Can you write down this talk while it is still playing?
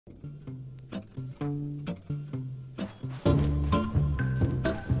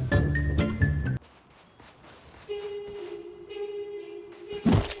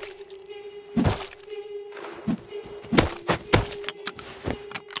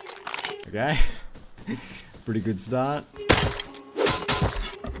Okay. Pretty good start.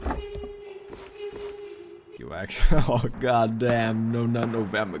 You actually. Oh god damn! No,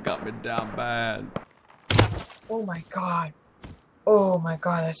 November got me down bad. Oh my god. Oh my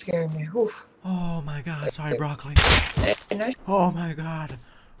god, that scared me. Oof. Oh my god, sorry broccoli. Oh my god.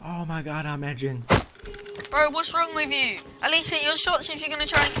 Oh my god, I'm edging. Bro, what's wrong with you? At least hit your shots if you're gonna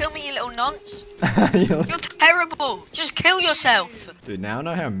try and kill me, you little nonce. You're terrible. Just kill yourself. Dude, now I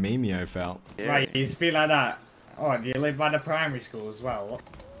know how Mimeo felt. Right, you speak like that. Oh, do you live by the primary school as well?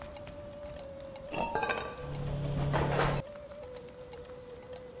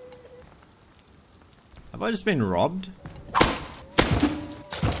 Have I just been robbed?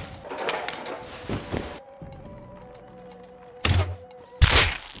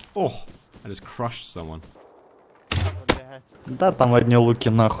 Oh, I just crushed someone. Да, там одни луки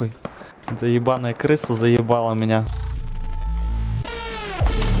нахуй. Эта ебаная крыса заебала меня.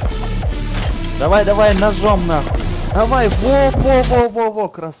 Давай, давай, ножом нахуй. Давай, во,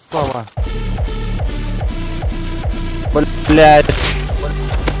 красава. Блядь.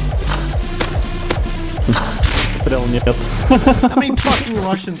 Прям нет. How many fucking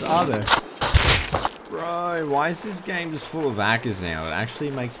Russians are there? Bro, why is this game just full of hackers now? It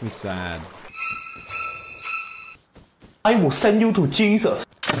actually makes me sad. I will send you to Jesus.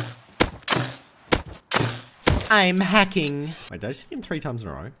 I'm hacking. Wait, did I just hit him 3 times in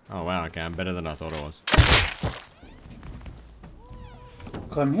a row? Oh wow, okay, I'm better than I thought I was.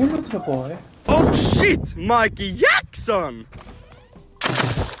 Come here, little boy. Oh shit, Mikey Jackson!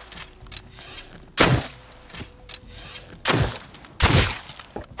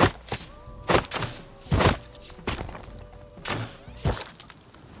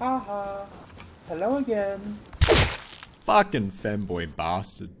 Haha. Hello again. Fucking femboy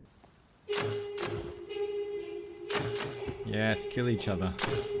bastard. Yes, kill each other.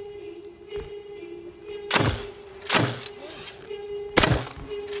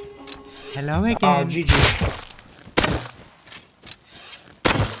 Hello again. Oh, GG.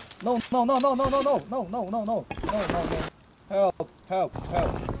 No. Help.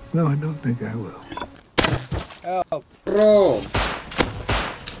 No, I don't think I will. Help. Bro!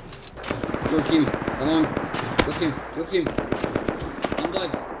 Kill him, come on. Kill him.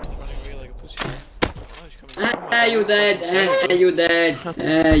 I'm dead. You dead. You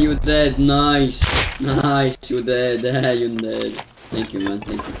dead. Nice, you dead. You dead. Thank you, man,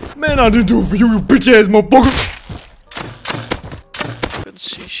 thank you. Man, I didn't do it for you, you bitch ass motherfucker! Couldn't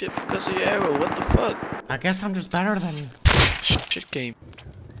see shit because of your arrow, what the fuck? I guess I'm just better than you. Shit game.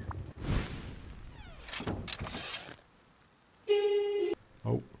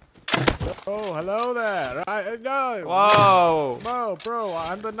 Oh. Oh, hello there. No. Whoa! No, bro,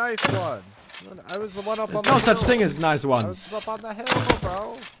 I'm the nice one. I was the one up on the There's no hill. such thing as nice I ones. was up on the hill,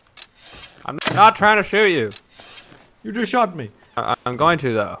 bro. I'm not trying to shoot you. You just shot me. I'm going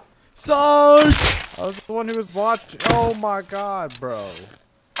to, though. Psych! I was the one who was watching. Oh my god, bro.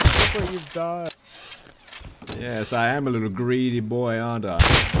 Look what you've done. Yes, I am a little greedy boy, aren't I?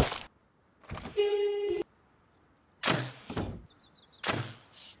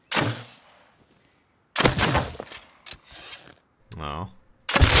 Oh.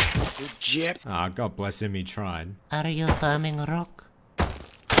 Ah, God bless him, he tried. Are you thumbing rock?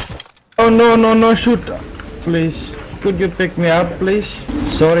 Oh, no, shoot. Please. Could you pick me up, please?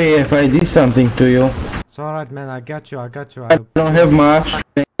 Sorry if I did something to you. It's alright, man, I got you. I don't have much.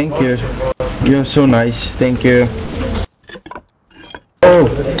 Thank you. You're so nice. Thank you.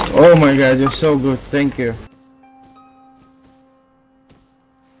 Oh my god, you're so good. Thank you.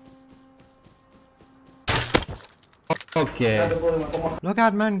 Okay. Look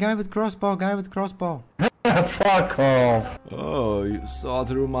out, man, guy with crossbow. Fuck off. Oh, you saw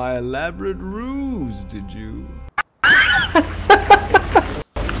through my elaborate ruse, did you?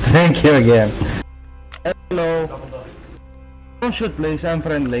 Thank you again. Hello. Don't shoot, please. I'm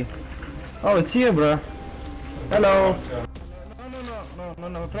friendly. Oh, it's you, bro. Hello.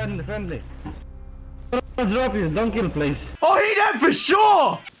 No. Friendly. Don't drop you. Don't kill, please. Oh, he dead for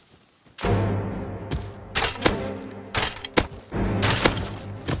sure!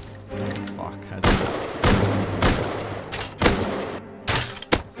 Fuck,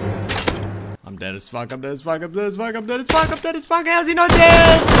 I'm dead as fuck, how's he not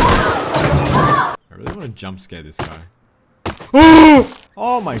dead? I really want to jump scare this guy.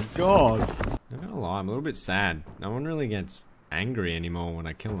 Oh my god! Not gonna lie, I'm a little bit sad. No one really gets angry anymore when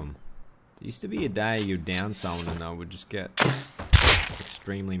I kill them. There used to be a day you'd down someone and they would just get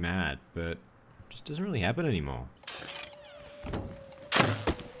extremely mad, but it just doesn't really happen anymore. What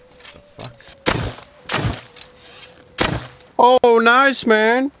the fuck? Oh, nice,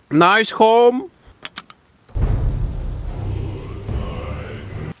 man. Nice home.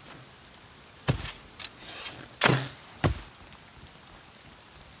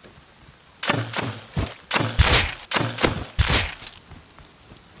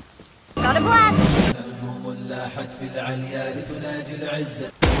 Got a blast!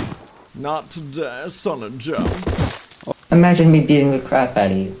 Not today, son of Joe. Imagine me beating the crap out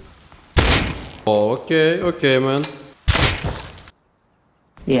of you. Oh, okay, man.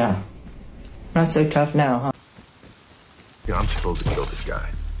 Yeah. Not so tough now, huh? You know, I'm supposed to kill this guy.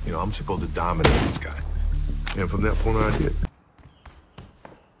 You know, I'm supposed to dominate this guy. And from that point on, I did.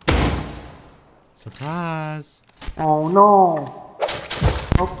 Surprise! Oh no.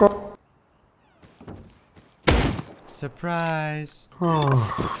 Okay. Surprise!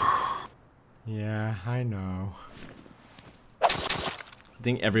 Yeah, I know. I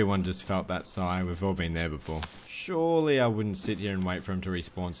think everyone just felt that sigh. We've all been there before. Surely I wouldn't sit here and wait for him to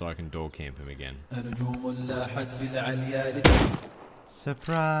respawn so I can door camp him again.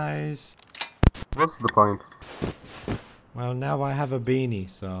 Surprise! What's the point? Well, now I have a beanie,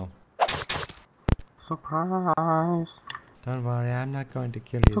 so... Surprise! Don't worry, I'm not going to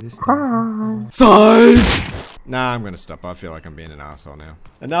kill you this time. Side! Nah, I'm gonna stop. I feel like I'm being an asshole now.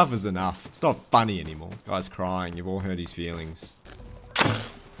 Enough is enough. It's not funny anymore. Guy's crying. You've all heard his feelings.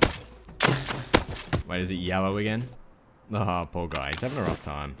 Wait, is it yellow again? Oh, poor guy. He's having a rough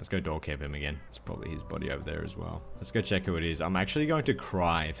time. Let's go door camp him again. It's probably his body over there as well. Let's go check who it is. I'm actually going to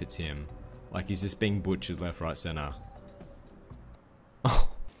cry if it's him. Like he's just being butchered left, right, center. Oh,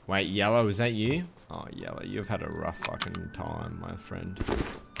 wait, yellow, is that you? Oh, yellow, you've had a rough fucking time, my friend.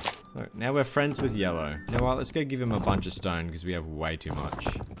 Look, now we're friends with yellow. You know what? Let's go give him a bunch of stone because we have way too much.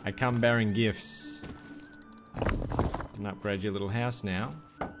 I come bearing gifts. Can upgrade your little house now.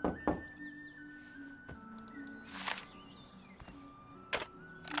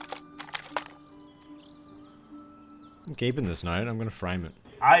 I'm keeping this note. I'm gonna frame it.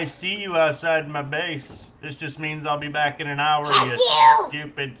 I see you outside my base. This just means I'll be back in an hour, you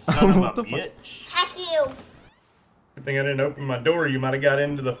stupid son of a bitch. Heck you! Good thing I didn't open my door. You might have got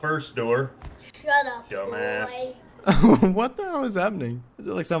into the first door. Shut up, dumbass. boy. What the hell is happening? Is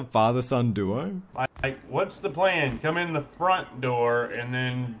it like some father-son duo? Like, what's the plan? Come in the front door and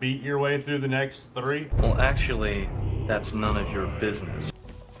then beat your way through the next 3? Well, actually, that's none of your business.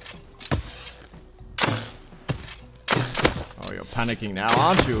 Oh, you're panicking now,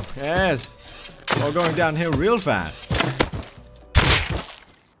 aren't you? Yes. We're going downhill real fast.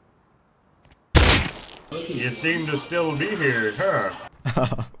 You seem to still be here,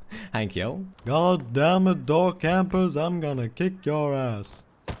 huh? Hank Hill. God damn it, door campers, I'm gonna kick your ass.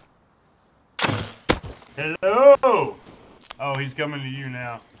 Hello! Oh, he's coming to you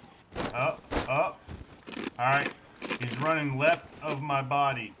now. Up. Alright. He's running left of my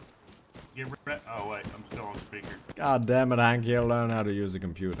body. Get rid. Oh, wait, I'm still on speaker. God damn it, Hank Hill, learn how to use a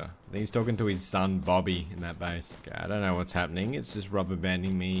computer. I think he's talking to his son, Bobby, in that base. Okay, I don't know what's happening. It's just rubber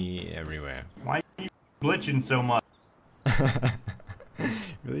banding me everywhere. Why are you glitching so much?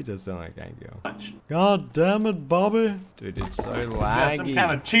 Really does sound like Hank Hill. God damn it, Bobby. Dude, it's so laggy. Got some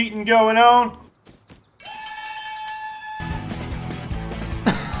kind of cheating going on?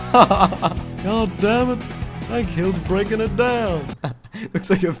 God damn it. Hank Hill's breaking it down. Looks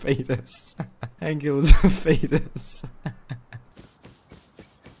like a fetus. Hank Hill is a fetus.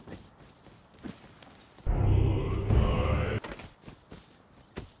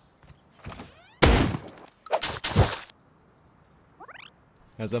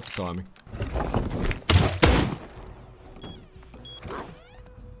 How's that for timing?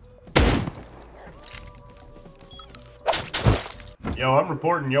 Yo, I'm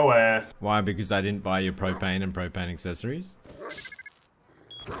reporting your ass. Why? Because I didn't buy your propane and propane accessories?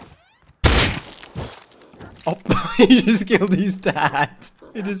 Oh, he just killed his dad.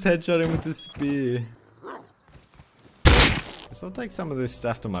 He just headshot him with the spear. So I'll take some of this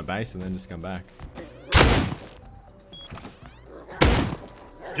stuff to my base and then just come back.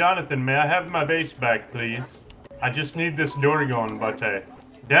 Jonathan, may I have my base back, please? I just need this door going, Butte.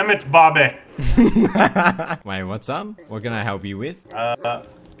 Damn it, Bobby! Wait, what's up? What can I help you with?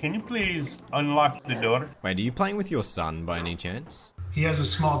 Can you please unlock the door? Wait, are you playing with your son by any chance? He has a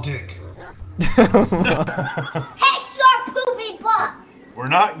small dick. Hey, your poopy butt! We're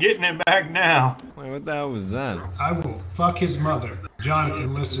not getting it back now. Wait, what the hell was that? I will fuck his mother.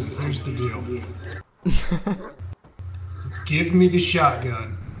 Jonathan, listen, here's the deal. Give me the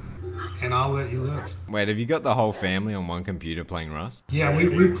shotgun, and I'll let you live. Wait, have you got the whole family on one computer playing Rust? Yeah,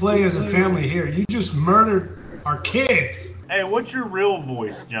 we play as a family here. You just murdered our kids. Hey, what's your real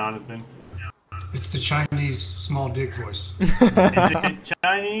voice, Jonathan? It's the Chinese small dick voice. Is it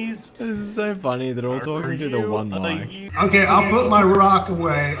Chinese? This is so funny. They're all talking to the one mic. Okay, I'll put my rock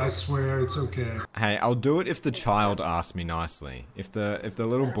away. I swear, it's okay. Hey, I'll do it if the child asks me nicely. If the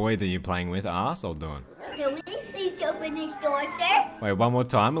little boy that you're playing with asks, I'll do it. Can we please open this door, sir? Wait, one more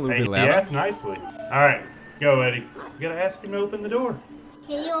time, a little bit He louder. asked nicely. All right, go, Eddie. You gotta ask him to open the door.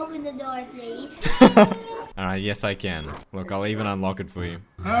 Can you open the door, please? Alright, yes I can. Look, I'll even unlock it for you.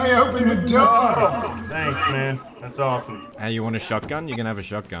 I open the door! Thanks, man. That's awesome. Hey, you want a shotgun? You can have a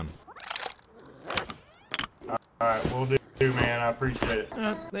shotgun. Alright, we'll do, man. I appreciate it.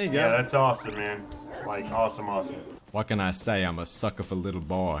 There you go. Yeah, that's awesome, man. Like, awesome. What can I say? I'm a sucker for little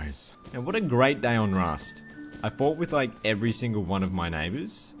boys. And what a great day on Rust. I fought with like every single one of my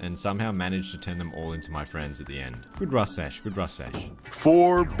neighbours and somehow managed to turn them all into my friends at the end. Good Rust sesh, good Rust sesh.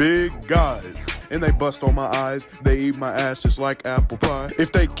 4 big guys, and they bust on my eyes. They eat my ass just like apple pie.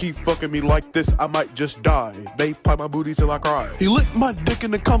 If they keep fucking me like this, I might just die. They pipe my booty till I cry. He licked my dick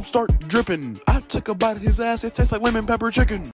and the cum start dripping. I took a bite of his ass, it tastes like lemon pepper chicken.